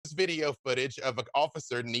video footage of an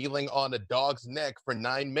officer kneeling on a dog's neck for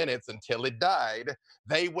 9 minutes until it died,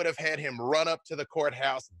 they would have had him run up to the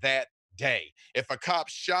courthouse that day. If a cop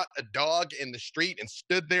shot a dog in the street and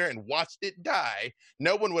stood there and watched it die,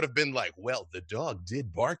 no one would have been like, well, the dog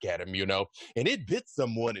did bark at him, and it bit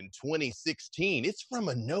someone in 2016. It's from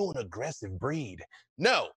a known aggressive breed.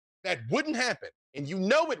 No, that wouldn't happen. And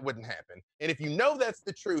it wouldn't happen. And if you know that's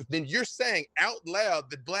the truth, then you're saying out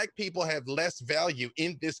loud that Black people have less value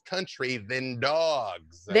in this country than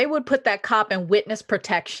dogs. They would put that cop in witness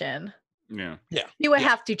protection. Yeah. He would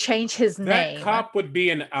have to change his name. That cop would be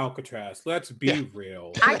in Alcatraz. Let's be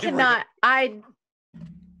real. I cannot.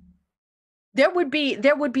 There would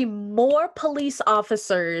be more police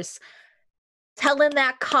officers telling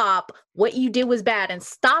that cop what you did was bad and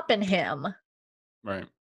stopping him. Right.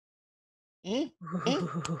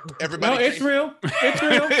 Everybody. No, it's real. It's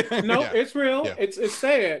real. No, it's real. Yeah. It's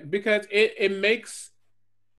sad because it makes